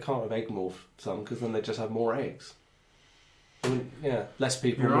they can't have egg morph some because then they just have more eggs. I mean, less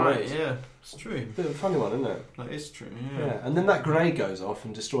people. You're more right. eggs. Yeah, it's true. Bit of a funny one, isn't it? That is true. Yeah, and then that grenade goes off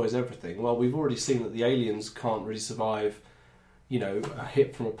and destroys everything. Well, we've already seen that the aliens can't really survive. A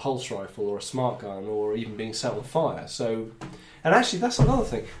hit from a pulse rifle or a smart gun or even being set on fire. So, and actually that's another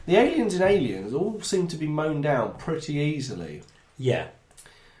thing. The aliens in Aliens all seem to be mown down pretty easily. Yeah.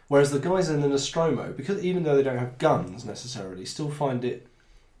 Whereas the guys in the Nostromo, because even though they don't have guns necessarily, still find it,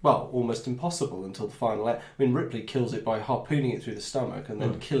 almost impossible until the final... Ripley kills it by harpooning it through the stomach and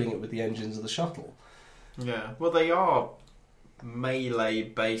then killing it with the engines of the shuttle. Yeah. Well, they are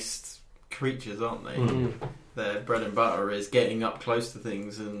melee-based creatures, aren't they? Their bread and butter is getting up close to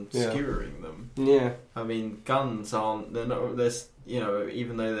things and skewering them. Yeah. I mean, guns aren't... They're not... There's,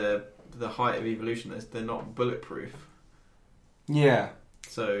 even though they're the height of evolution, they're not bulletproof. Yeah.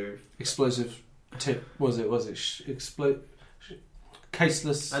 So... Explosive tip... Was it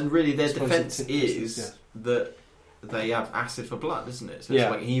caseless... And really their defence is that they have acid for blood, isn't it? So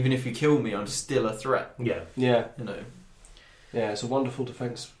it's like, even if you kill me, I'm still a threat. Yeah. Yeah. Yeah, it's a wonderful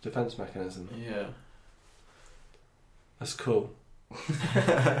defence mechanism. Yeah. That's cool.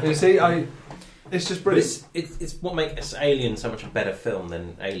 You see, it's just brilliant. It's what makes Alien so much a better film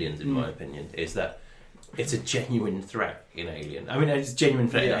than Aliens, in my opinion, is that it's a genuine threat in Alien. I mean, it's a genuine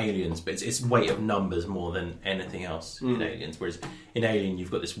threat in Aliens, but it's weight of numbers more than anything else in Aliens. Whereas in Alien, you've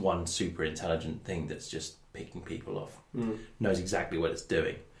got this one super intelligent thing that's just picking people off, knows exactly what it's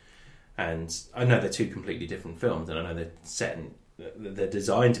doing. And I know they're two completely different films, and I know they're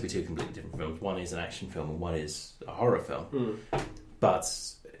designed to be two completely different films. One is an action film and one is a horror film. But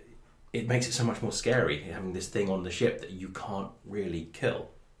it makes it so much more scary having this thing on the ship that you can't really kill.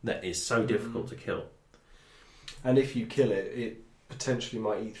 That is so difficult to kill. And if you kill it, it potentially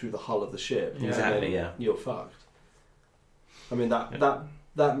might eat through the hull of the ship. Exactly, You're fucked. I mean,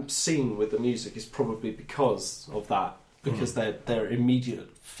 that scene with the music is probably because of that because their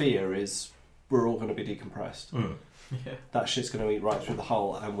immediate fear is we're all going to be decompressed. Yeah. That shit's going to eat right through the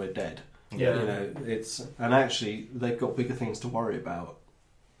hull and we're dead. Yeah. You know, and actually they've got bigger things to worry about,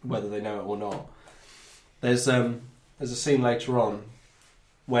 whether they know it or not. There's a scene later on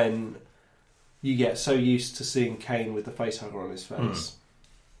when you get so used to seeing Kane with the facehugger on his face,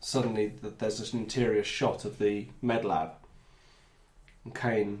 suddenly there's this interior shot of the med lab, and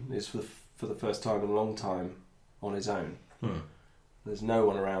Kane is for the first time in a long time on his own. There's no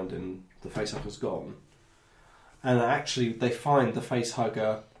one around him. The facehugger's gone, and actually they find the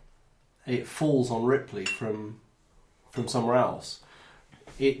facehugger. It falls on Ripley from somewhere else.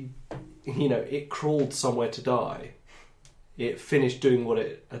 It crawled somewhere to die. It finished doing what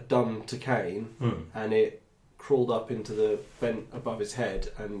it had done to Kane, and it crawled up into the vent above his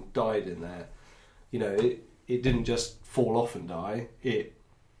head and died in there. You know, it didn't just fall off and die. It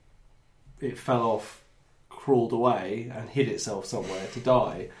fell off, crawled away, and hid itself somewhere to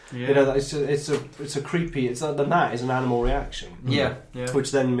die. Yeah. You know, it's a creepy. That is an animal reaction. Yeah.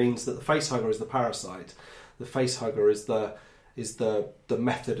 Which then means that the facehugger is the parasite. The facehugger is the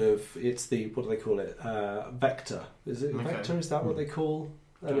method of, it's the, what do they call it? Vector. Is it vector? Is that what they call?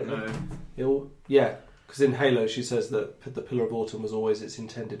 I don't know. Because in Halo she says that the Pillar of Autumn was always its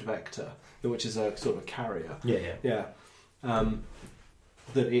intended vector, which is a sort of carrier. Yeah.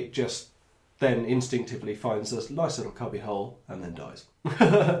 That it just then instinctively finds a nice little cubby hole and then dies.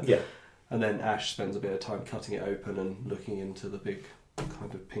 And then Ash spends a bit of time cutting it open and looking into the big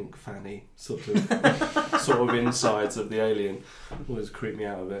kind of pink fanny sort of insides of the alien. Always creeped me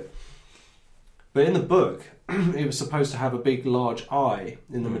out a bit. But in the book, it was supposed to have a big large eye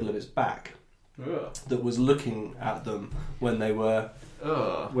in the middle of its back that was looking at them when they were kind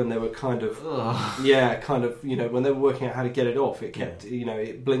of when they were working out how to get it off. It kept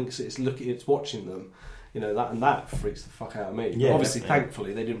it blinks, it's watching them. You know, that freaks the fuck out of me. Yeah, obviously,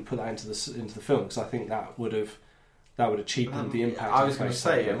 thankfully, they didn't put that into the film, because I think that would have cheapened the impact. I was going to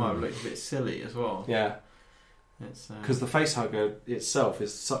say it might have looked a bit silly as well. Yeah, because the facehugger itself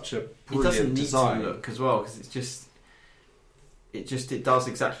is such a brilliant design. It doesn't need to look as well, because it does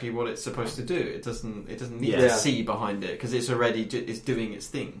exactly what it's supposed to do. It doesn't need to see behind it, because it's already it's doing its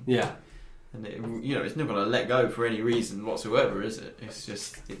thing. Yeah, and it's not going to let go for any reason whatsoever, is it? It's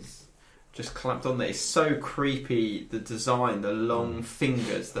just clamped on there. It's so creepy, the design, the long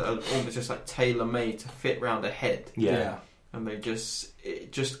fingers that are almost just like tailor-made to fit round a head. Yeah. And it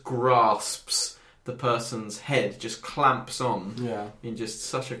just grasps the person's head, just clamps on. Yeah. In just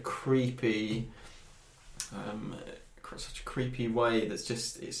such a creepy way it's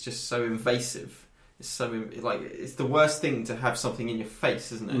just so invasive. It's so it's the worst thing to have something in your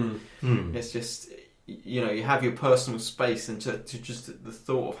face, isn't it? It's just, you have your personal space, and to just the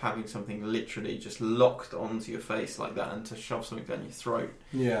thought of having something literally just locked onto your face like that, and to shove something down your throat.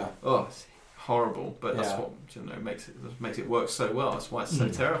 Yeah. Oh, it's horrible. But that's what makes it work so well. That's why it's so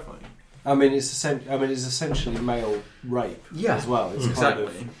terrifying. I mean, it's essentially male rape as well. It's exactly.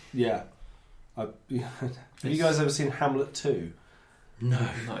 kind of, have you guys ever seen Hamlet 2? No.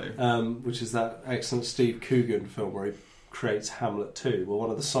 Which is that excellent Steve Coogan film where he creates Hamlet 2. Well, one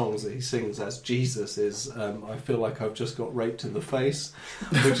of the songs that he sings as Jesus is I feel like I've just got raped in the face,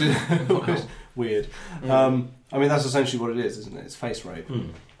 which is weird. I mean, that's essentially what it is, isn't it? It's face rape.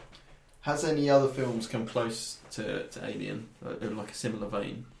 Has any other films come close to Alien, in like a similar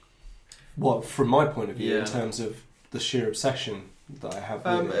vein? What, from my point of view, in terms of the sheer obsession that I have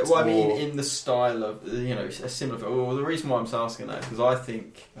with it? Well, I mean, in the style of, a similar... Well, the reason why I'm asking that is because I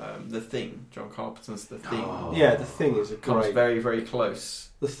think The Thing, John Carpenter's The Thing... Yeah, The Thing is comes very, very close.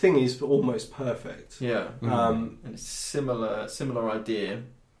 The Thing is almost perfect. Yeah. And it's similar idea.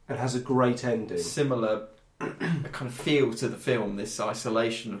 It has a great ending. Similar kind of feel to the film, this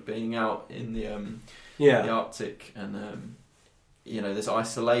isolation of being out in the Arctic, and... there's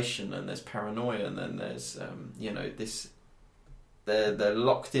isolation, and there's paranoia, and then there's this. They're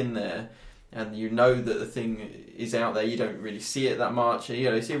locked in there, and that the thing is out there. You don't really see it that much.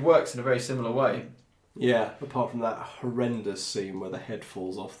 It works in a very similar way. Yeah, apart from that horrendous scene where the head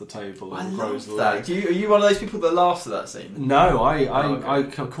falls off the table and grows the leg. Are you one of those people that laughs at that scene? No, I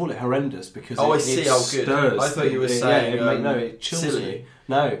call it horrendous because it stirs. I thought you were saying it chills silly. you.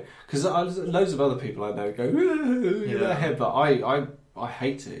 No, because loads of other people I know go their head, but I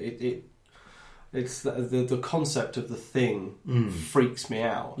hate it. It's the concept of the thing freaks me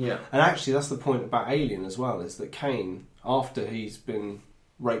out. Yeah, and actually that's the point about Alien as well, is that Kane, after he's been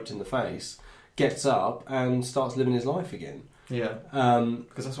raped in the face, gets up and starts living his life again. Yeah. Um,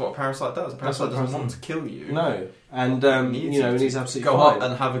 Because that's what a parasite does. A That's what parasite a doesn't want parasite- to kill you. no, and It needs you know, you and to he's absolutely go fine. up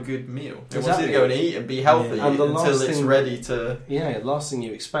and have a good meal. It wants you Exactly. to go and eat and be healthy Yeah. And the until last it's thing- ready to. Yeah, the last thing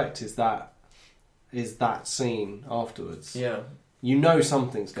you expect is that scene afterwards. Yeah. You know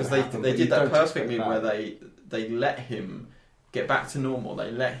something's going Because to they happen. they but did you that don't perfectly expect where that. they let him get back to normal. They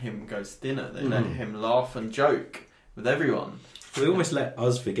let him go to dinner. They let Mhm. him laugh and joke with everyone. We almost let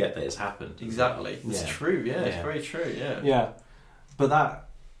us forget that it's happened. Exactly. It's Yeah. true. Yeah, it's Yeah. very true. Yeah. Yeah, but that,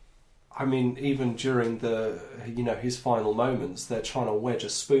 I mean, even during his final moments, they're trying to wedge a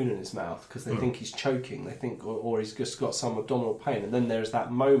spoon in his mouth because they think he's choking. They think, or he's just got some abdominal pain. And then there's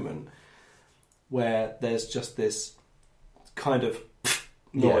that moment where there's just this kind of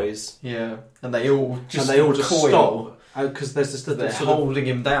noise, Yeah. And they all just recoil. stop because there's this They're little sort of, holding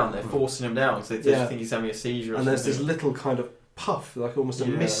him down. They're forcing him down because they just Yeah. think he's having a seizure. Or and there's this something. little kind of puff, like almost a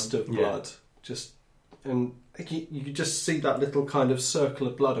Yeah. mist of Yeah. blood, just and you could just see that little kind of circle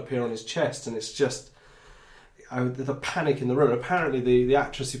of blood appear on his chest, and it's just the panic in the room. Apparently, the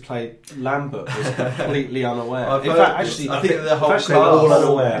actress who played Lambert was completely unaware. I've In heard fact, this. actually, I think the whole actually, cast, the whole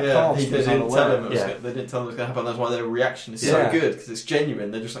unaware. Yeah, cast they was didn't unaware. tell him. Yeah. They didn't tell him it was going to happen. That's why their reaction is Yeah. so good because it's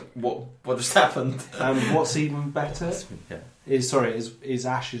genuine. They're just like, what just happened? And what's even better Yeah. is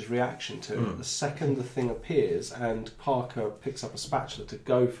Ash's reaction to it. Mm. The second the thing appears and Parker picks up a spatula to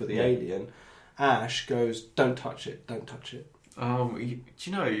go for the Yeah. alien, Ash goes, "Don't touch it! Don't touch it!" Do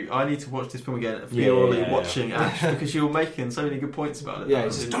you know? I need to watch this film again. Yeah, Purely yeah. watching Ash because you were making so many good points about it. Yeah, that he I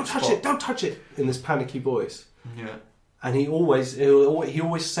says, didn't "Don't touch spot. it! Don't touch it!" in this panicky voice. Yeah. And he always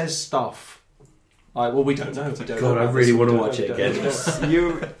says stuff like, "Well, we don't know. We don't God, know I about really this, we wanna don't watch know, it we don't again.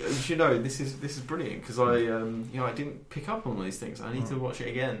 know." You know, this is brilliant because I didn't pick up on all these things. I need to watch it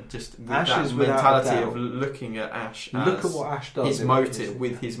again. Just with Ash that is without a mentality doubt- of looking at Ash as Look at what Ash does. his in motive Action.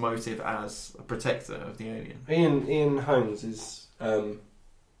 with his motive as a protector of the alien. Ian Holmes is. I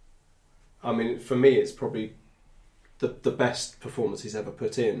mean, for me, it's probably the best performance he's ever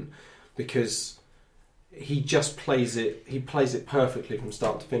put in because he just plays it. He plays it perfectly from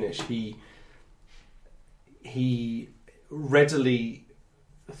start to finish. He readily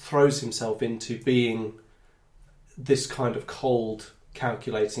throws himself into being this kind of cold,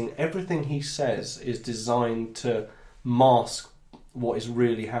 calculating. Everything he says is designed to mask what is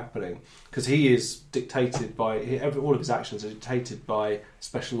really happening because he is dictated by all of his actions are dictated by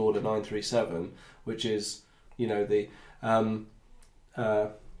Special Order 937, which is, you know, the I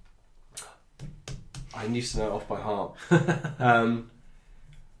used to know it off by heart.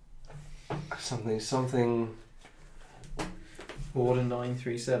 Something. Order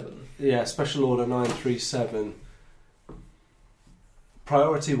 937. Yeah, Special Order 937.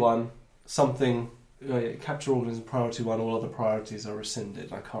 Priority 1, something. Capture organism priority 1, all other priorities are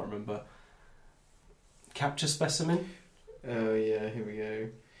rescinded. I can't remember. Capture specimen? Oh yeah, here we go.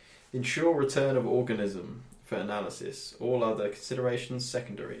 Ensure return of organism for analysis. All other considerations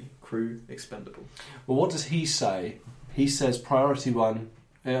secondary. Crew expendable. Well, what does he say? He says priority 1.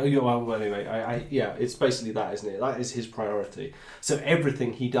 Well, anyway, it's basically that, isn't it? That is his priority. So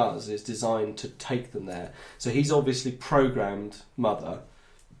everything he does is designed to take them there. So he's obviously programmed Mother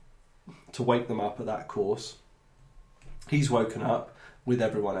to wake them up at that course. He's woken up with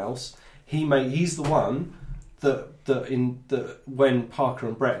everyone else. He's the one that when Parker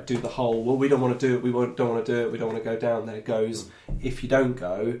and Brett do the whole, well, we don't want to do it, we don't want to do it, we don't want to go down there, goes, if you don't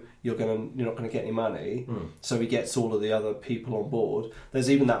go, you're not going to get any money. So he gets all of the other people on board.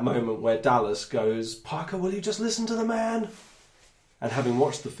 There's even that moment where Dallas goes, Parker, will you just listen to the man? And having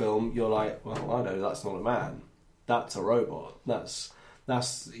watched the film, you're like, well, I know that's not a man, that's a robot. That's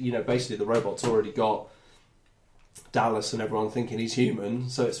basically the robot's already got Dallas and everyone thinking he's human,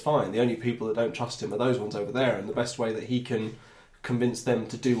 so it's fine. The only people that don't trust him are those ones over there, and the best way that he can convince them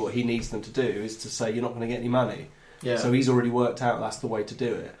to do what he needs them to do is to say, you're not going to get any money. Yeah. So he's already worked out that's the way to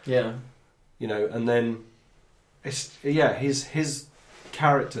do it. Yeah. And then his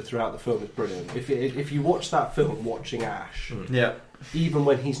character throughout the film is brilliant. If you watch that film, watching Ash, Yeah. even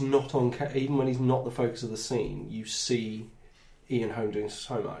when he's not even when he's not the focus of the scene, you see Ian Holm doing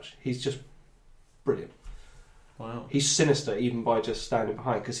so much. He's just brilliant. Wow. He's sinister even by just standing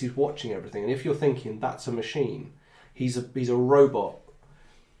behind because he's watching everything. And if you're thinking that's a machine, he's a robot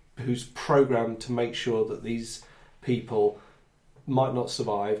who's programmed to make sure that these people might not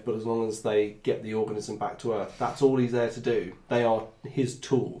survive, but as long as they get the organism back to Earth, that's all he's there to do. They are his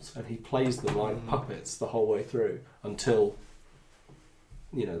tools, and he plays them like puppets the whole way through until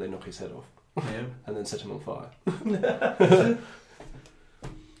they knock his head off Yeah. and then set him on fire.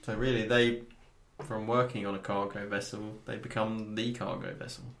 So really, from working on a cargo vessel, they become the cargo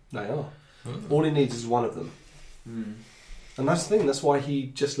vessel. They are. All he needs is one of them. And that's the thing, that's why he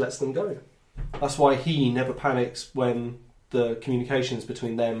just lets them go. That's why he never panics when the communications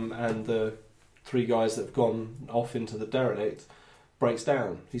between them and the 3 guys that have gone off into the derelict breaks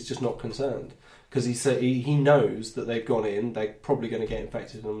down. He's just not concerned. Because he knows that they've gone in, they're probably going to get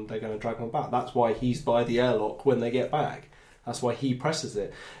infected and they're going to drag them back. That's why he's by the airlock when they get back. That's why he presses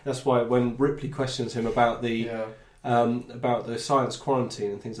it. That's why when Ripley questions him about the science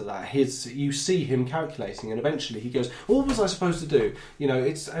quarantine and things like that, you see him calculating, and eventually he goes, "What was I supposed to do?" You know,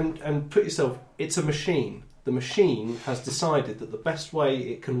 it's and put yourself. It's a machine. The machine has decided that the best way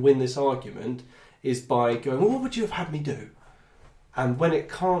it can win this argument is by going, "Well, what would you have had me do?" And when it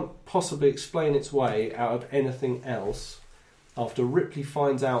can't possibly explain its way out of anything else, after Ripley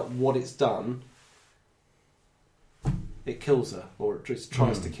finds out what it's done, it kills her, or it just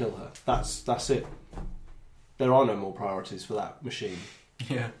tries to kill her. That's it. There are no more priorities for that machine.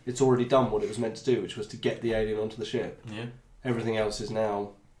 Yeah. It's already done what it was meant to do, which was to get the alien onto the ship. Yeah. Everything else is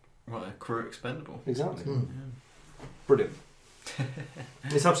now... Well, a crew expendable. Exactly. Yeah. Brilliant.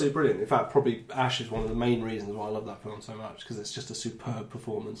 It's absolutely brilliant. In fact, probably Ash is one of the main reasons why I love that film so much, because it's just a superb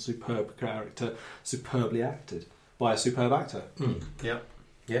performance, superb character, superbly acted by a superb actor. Yeah.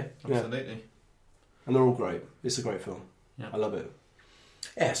 Yeah. Absolutely. And they're all great. It's a great film. Yeah. I love it.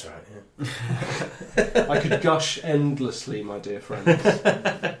 Yeah, that's right. Yeah. I could gush endlessly, my dear friends.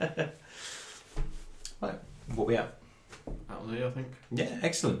 Right. What we at? That was it, I think. Yeah,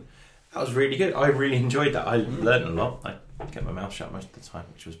 excellent. That was really good. I really enjoyed that. I learned a lot. I kept my mouth shut most of the time,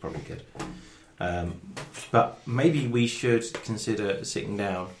 which was probably good. But maybe we should consider sitting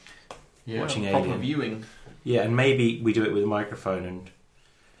down, watching proper Alien. viewing. Yeah, and maybe we do it with a microphone and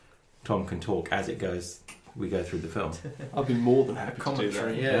Tom can talk as it goes. We go through the film. I'd be more than happy to do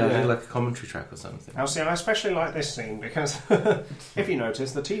Commentary, that. yeah. Do like a commentary track or something. Now, see, I especially like this scene because, if you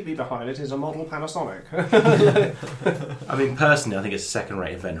notice, the TV behind it is a model Panasonic. I mean, personally, I think it's a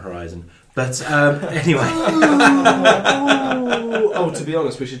second-rate Event Horizon. But anyway, to be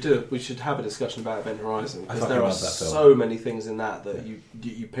honest, we should have a discussion about Event Horizon, I because fucking there are love that film. so many things in that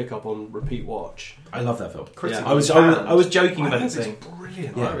you pick up on repeat watch. I love that film. Critical I was joking about It's it saying,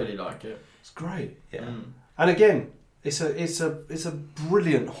 brilliant. Yeah. I really like it. It's great. yeah. And again, it's a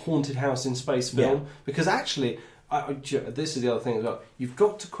brilliant haunted house in space film, because actually, this is the other thing as well. You've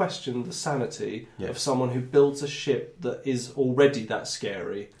got to question the sanity of someone who builds a ship that is already that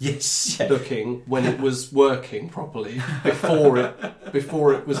scary Yes. looking when it was working properly before it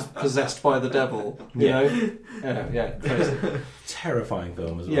was possessed by the devil. You know, crazy. Terrifying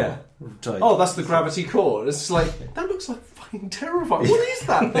film as well. Yeah. Like, Oh, that's the gravity core. It's like that looks like fucking terrifying. What is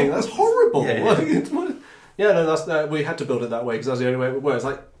that thing? That's horrible. We had to build it that way because that's the only way it would work. It's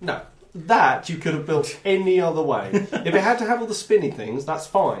like, no, that you could have built any other way. If it had to have all the spinny things, that's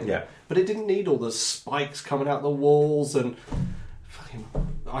fine. Yeah. But it didn't need all the spikes coming out the walls and fucking.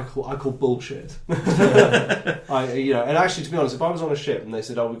 I call bullshit. And actually, to be honest, if I was on a ship and they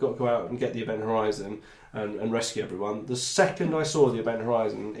said, "Oh, we've got to go out and get the Event Horizon and rescue everyone," the second I saw the Event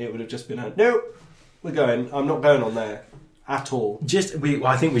Horizon, it would have just been nope, we're going. I'm not going on there. At all.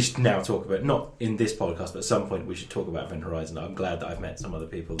 I think we should now talk about, not in this podcast, but at some point we should talk about Event Horizon. I'm glad that I've met some other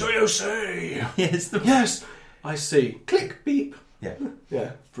people. Do you see? Yes. Yes, I see. Click, beep. Yeah.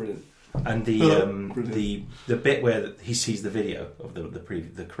 Yeah, brilliant. And the bit where he sees the video of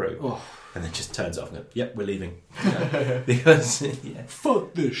the crew and then just turns it off and goes, "Yep, we're leaving." Because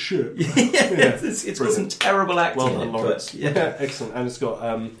fuck this shit. It's got some terrible acting. Well done, in it, Lawrence. but, yeah. Excellent. And it's got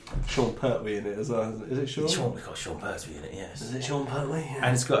Sean Pertwee in it as well. Is it Sean? We've got Sean Pertwee in it, yes. Is it Sean Pertwee? Yeah.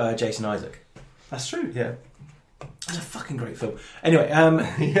 And it's got Jason Isaac. That's true. Yeah. It's a fucking great film. Anyway,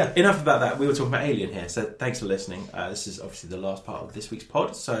 enough about that. We were talking about Alien here, so thanks for listening. This is obviously the last part of this week's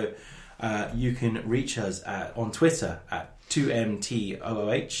pod, so you can reach us on Twitter at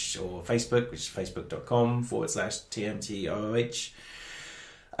 2MTOOH or Facebook, which is facebook.com/TMTOOH.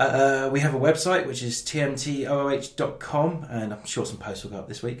 We have a website, which is tmtooh.com, and I'm sure some posts will go up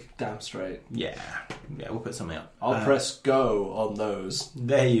this week. Damn straight. Yeah, we'll put something up. I'll press go on those.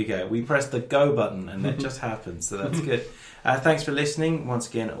 There you go. We press the go button, and it just happens, so that's good. Thanks for listening. Once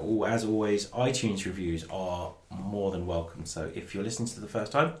again, as always, iTunes reviews are more than welcome. So if you're listening to the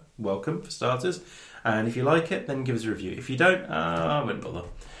first time, welcome for starters. And if you like it, then give us a review. If you don't, I wouldn't bother.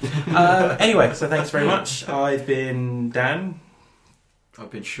 Anyway, so thanks very much. I've been Dan. I've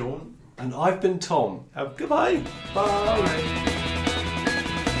been Sean. And I've been Tom. Goodbye. Bye.